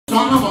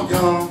summer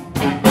gone.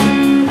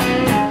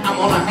 I'm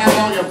gonna have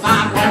all your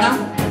fine weather.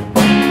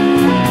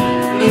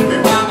 Leave me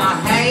by my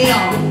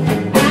hand.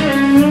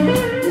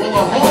 Well,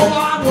 the whole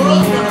wide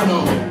world's gonna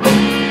know.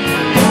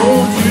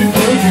 Don't you,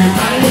 man?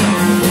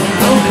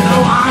 Don't you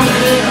know I'm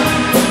here?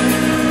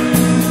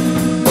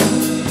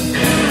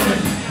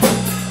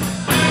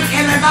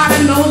 Everybody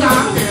knows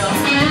I'm here.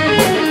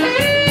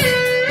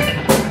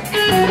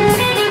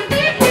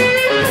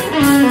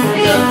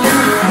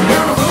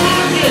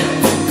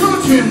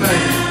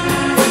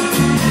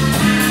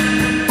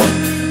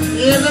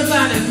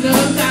 Everybody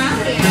knows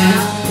I'm here.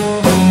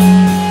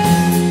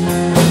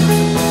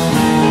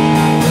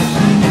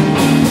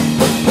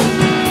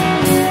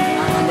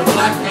 I got the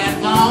black cat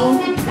ball.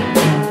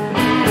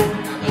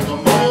 I got the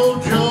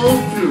mojo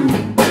too.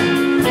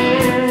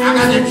 I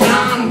got the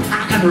John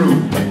Cockaroo.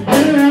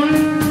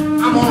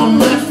 I'm gonna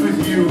mess with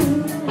you.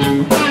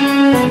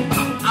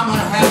 I'm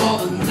gonna have all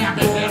the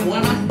nappy head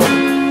women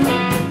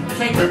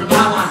take me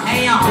by my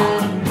hand.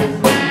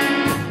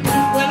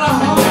 With the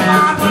whole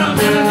wide world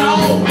gonna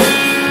know.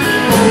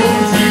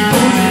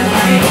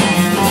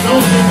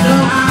 Don't you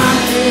know I'm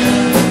here?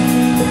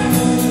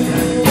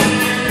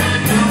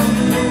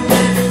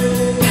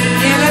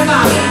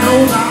 Everybody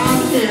knows I'm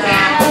here.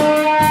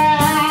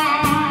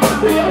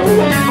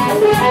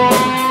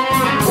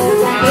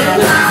 And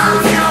now,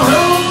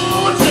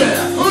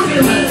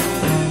 hoochie man.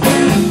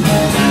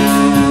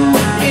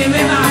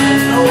 Everybody knows I'm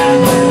here.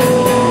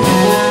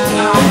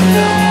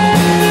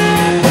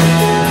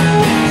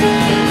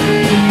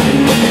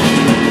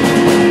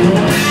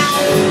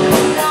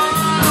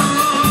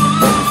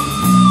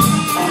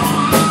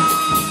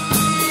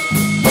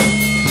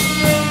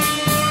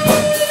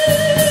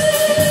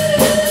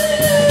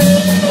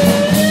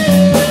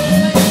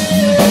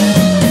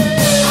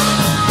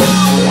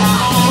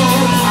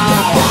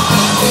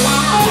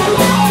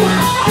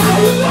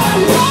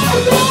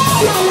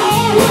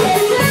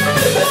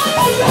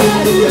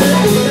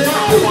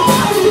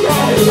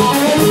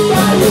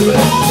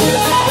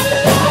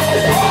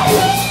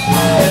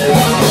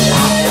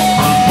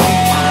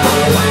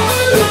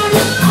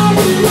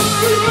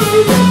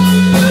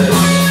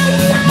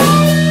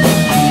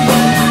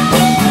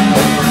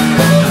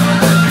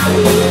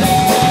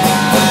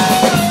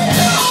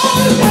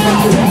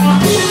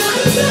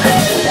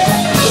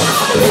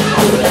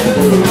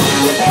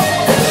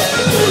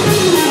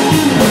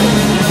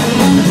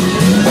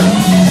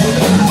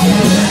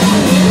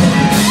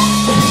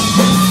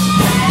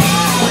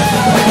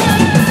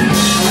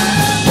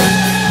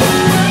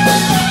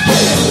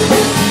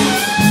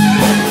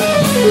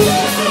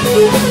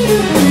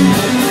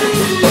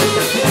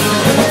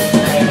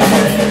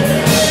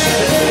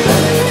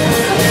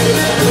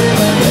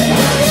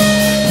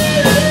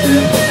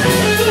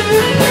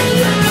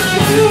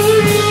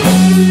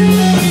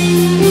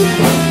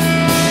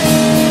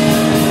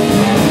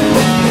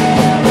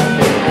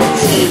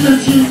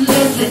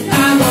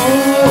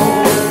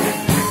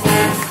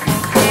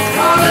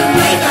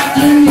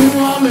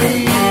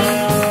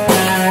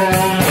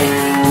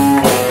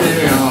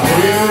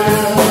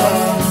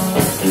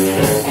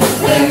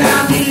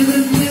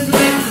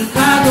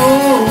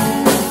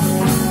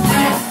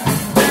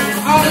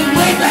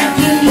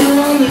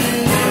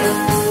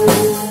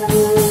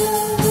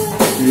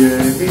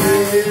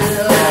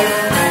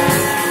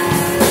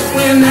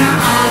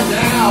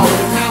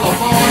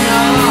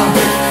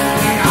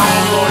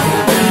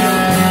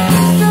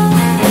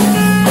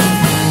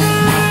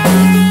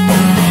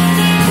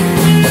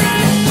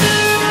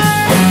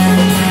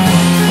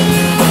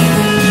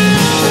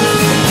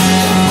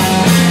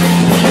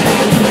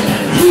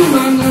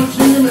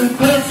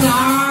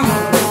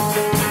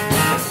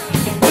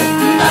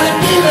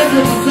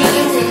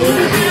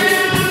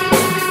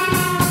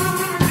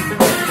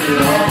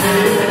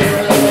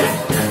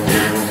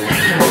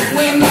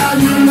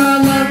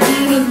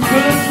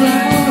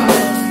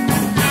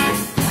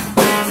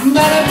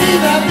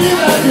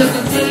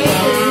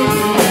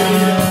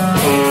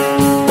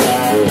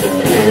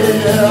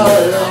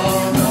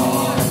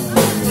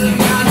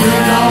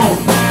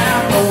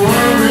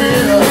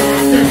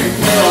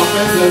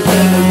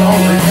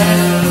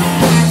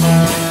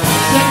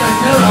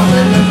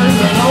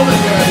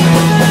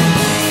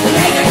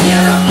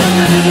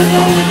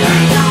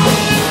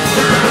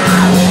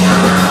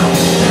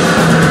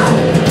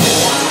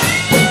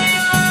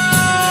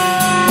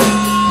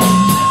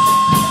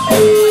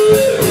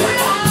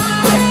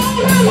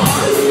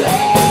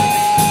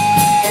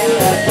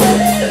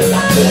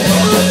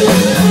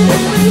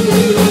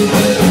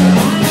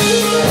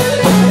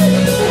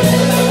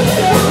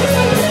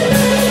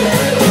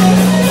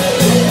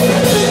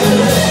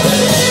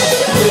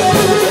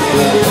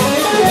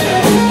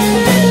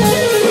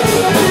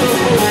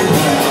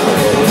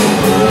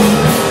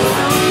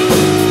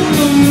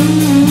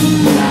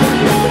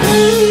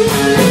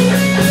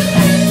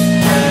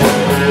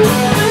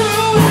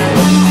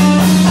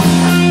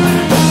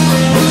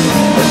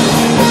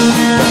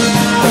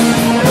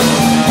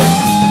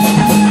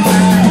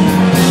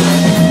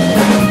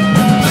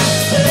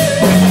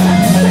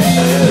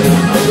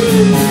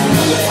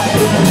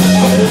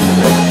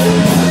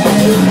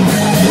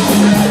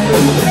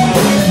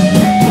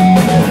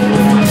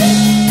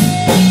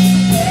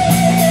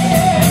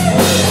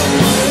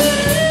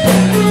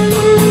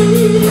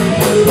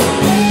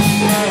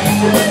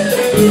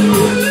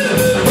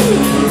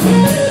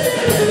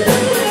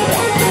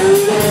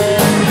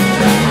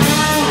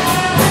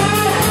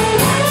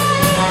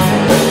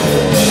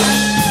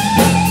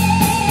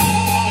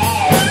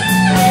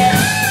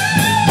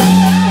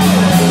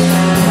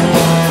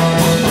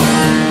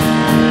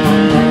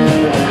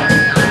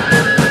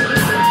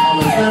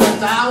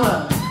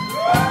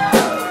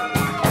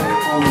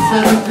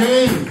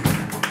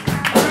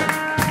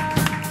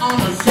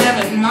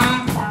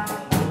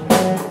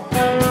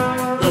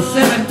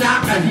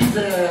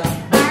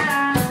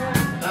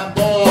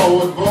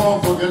 was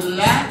born for good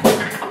luck,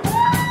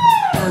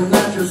 and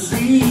that you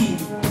see.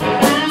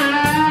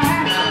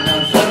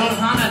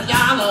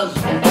 $700.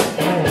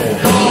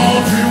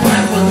 Don't you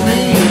mess with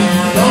me?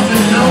 Don't you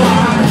know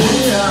I'm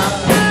here?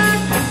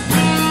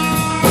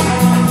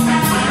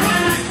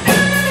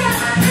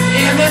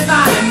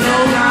 Everybody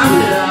knows I'm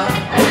here.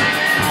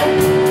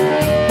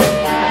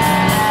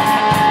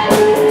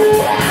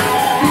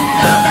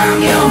 Down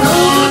your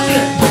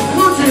hoochie,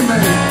 hoochie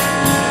man.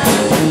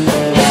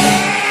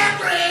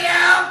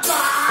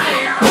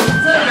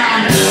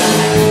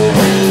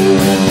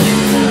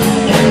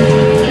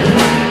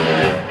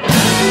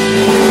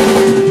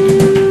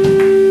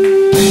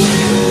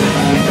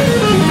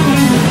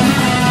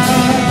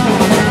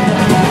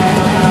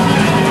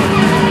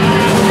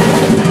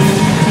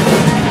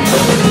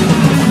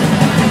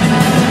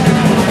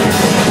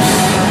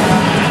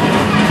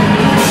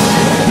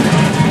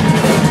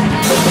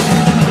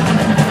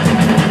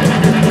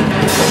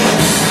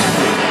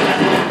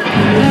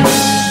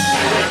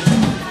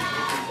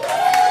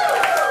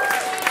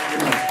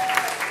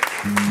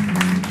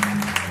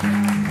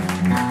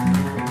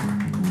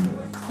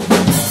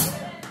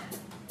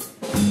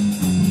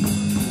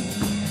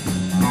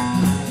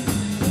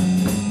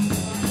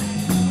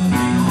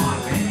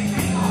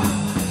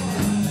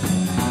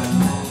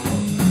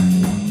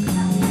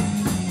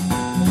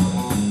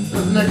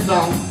 Next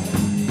song.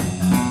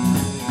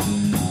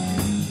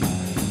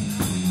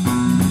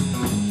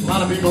 A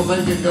lot of people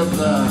think it was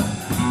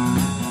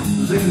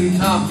ZZ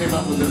Top came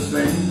up with this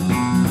thing,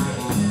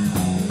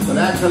 but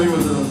actually it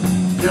was a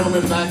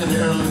gentleman back in the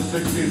early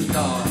 60s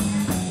called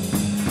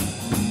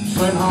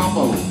Slim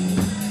Harpo.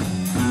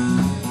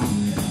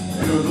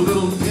 And it was a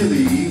little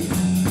ditty.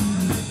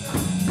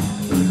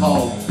 It was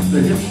called The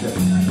Hip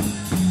Shake.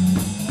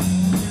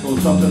 It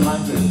was something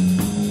like this.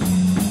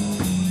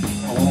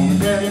 I want to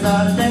tell you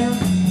about a dance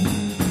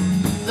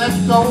that's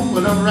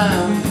going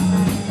around.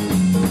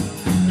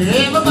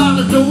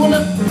 Everybody's doing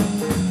it,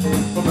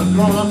 from the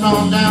grown-ups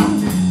on down.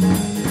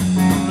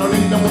 No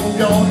need to move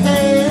your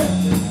head,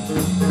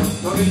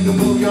 no need to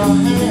move your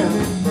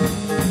hands,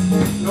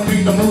 no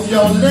need to move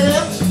your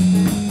legs.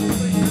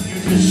 You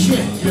just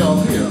shake your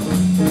hips.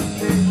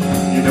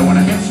 You're doing a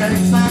hip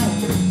shake thing.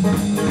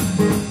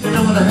 You're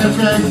doing a hip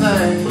shake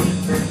thing.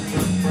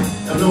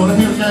 You're doing a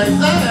hip shake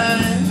thing.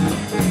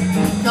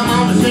 Come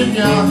on and shake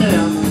your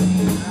hair.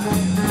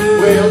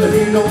 Well, if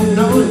you don't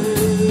know it,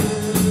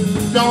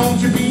 don't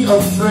you be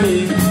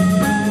afraid.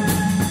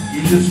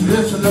 You just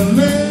listen to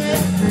me.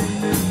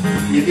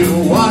 You do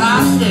what I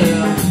say.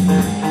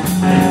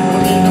 No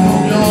need to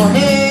move your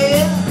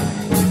head.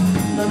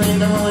 No need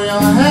to move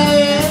your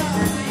head.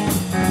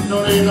 No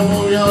need to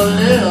move your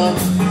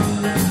lips.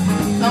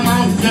 Come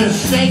on, just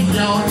shake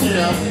your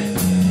hips.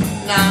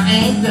 Now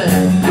ain't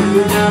that?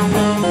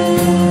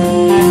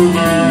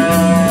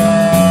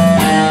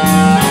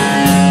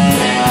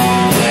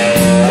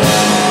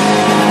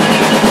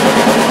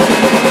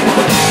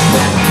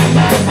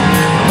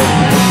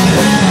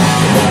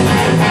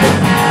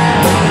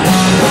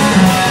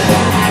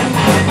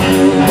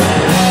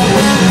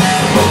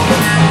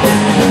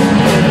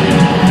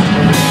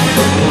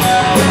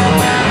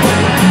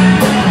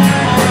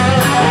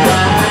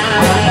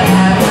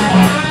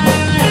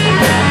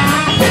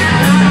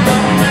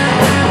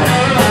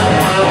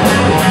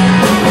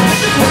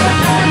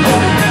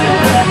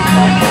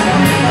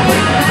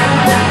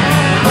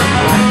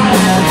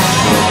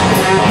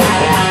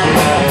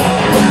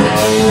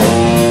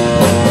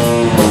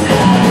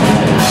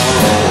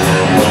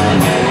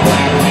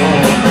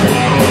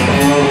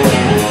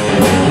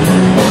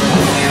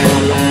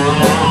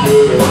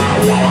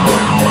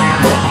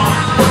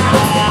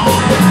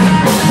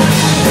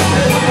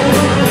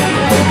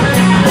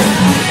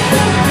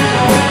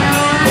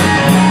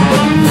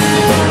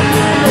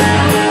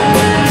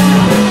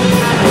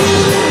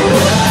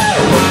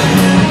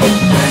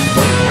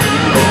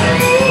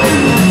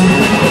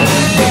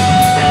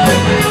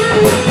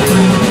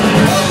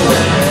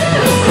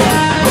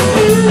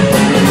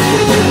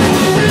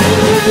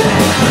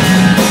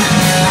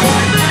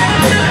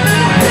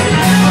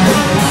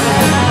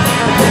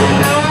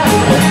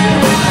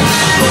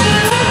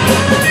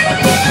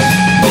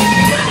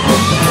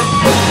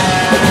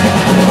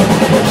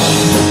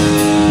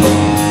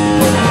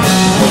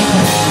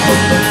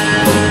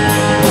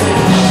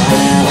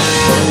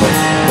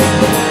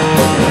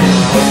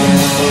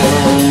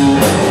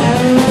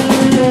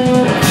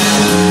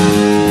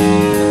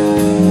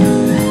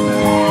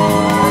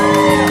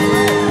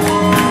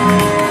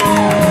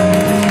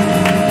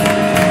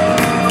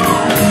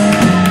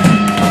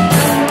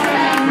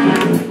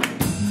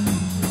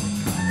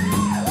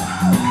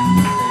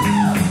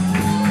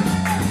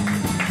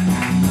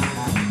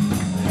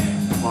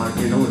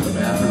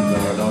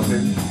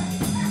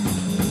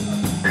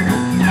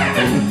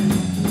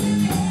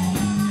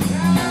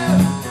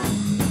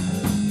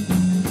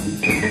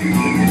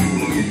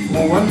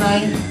 Well, one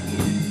night,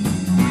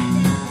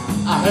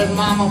 I heard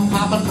Mama and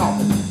Papa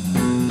talking.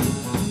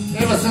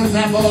 Ever since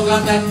that boy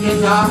got that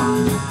guitar,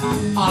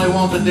 all he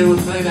wanted to do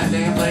was play that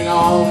damn thing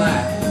all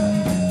night.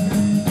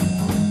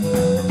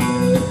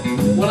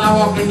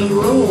 walked into the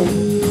room,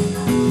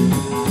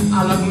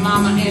 I looked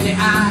Mama in the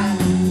eye,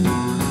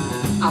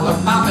 I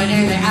looked Papa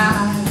in the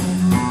eye,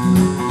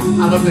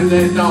 I looked at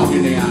that dog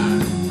in the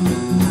eye.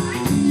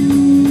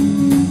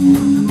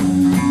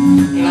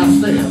 And I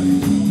said,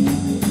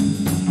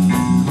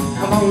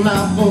 come on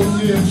now, folks,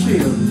 get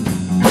children.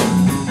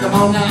 Come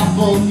on now,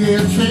 folks,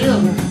 get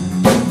children.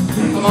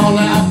 Come on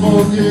now,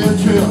 folks, get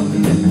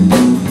children.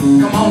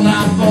 Come on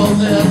now, folks,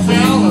 get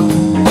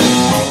children.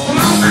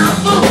 Come on now,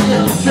 folks,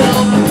 get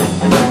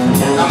children.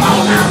 Come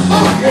on now,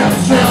 folks, get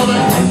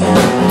children.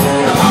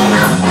 Come on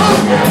now,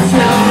 folks, get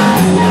children.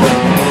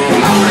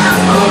 Come on now,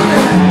 folks,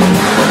 get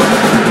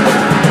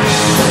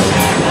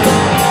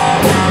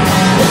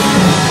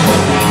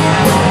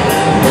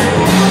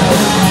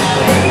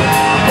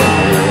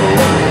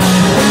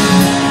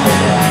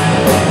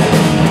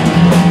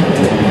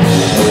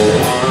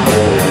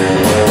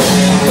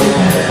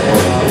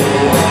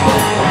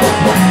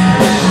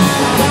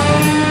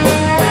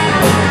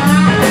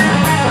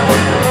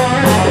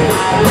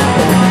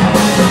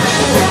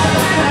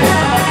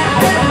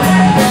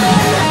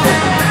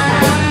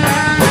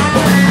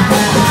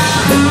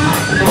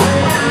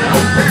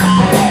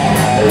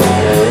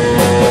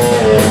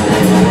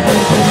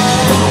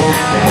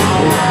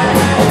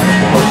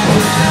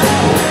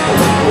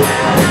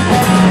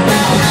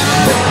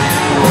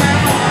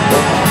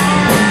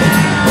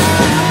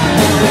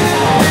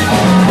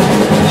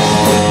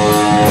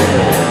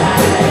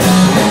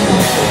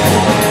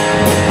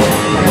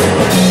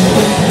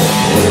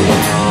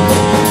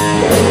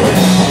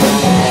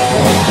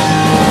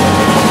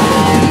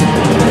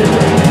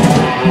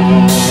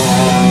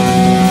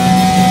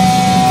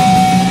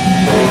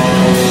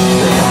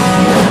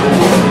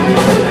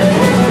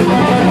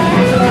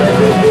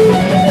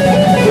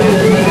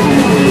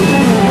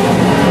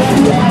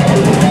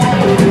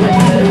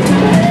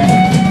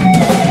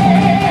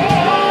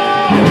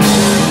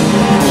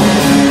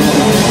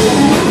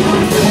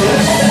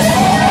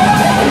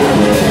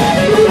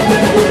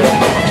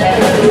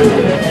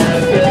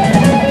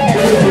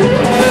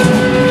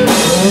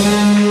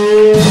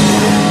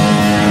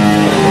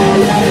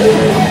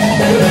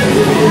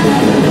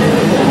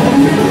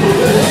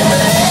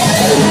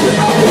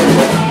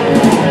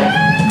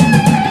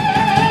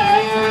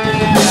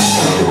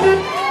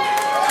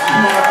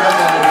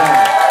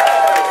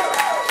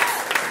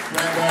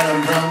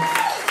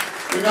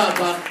We got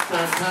about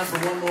time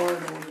for one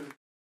more.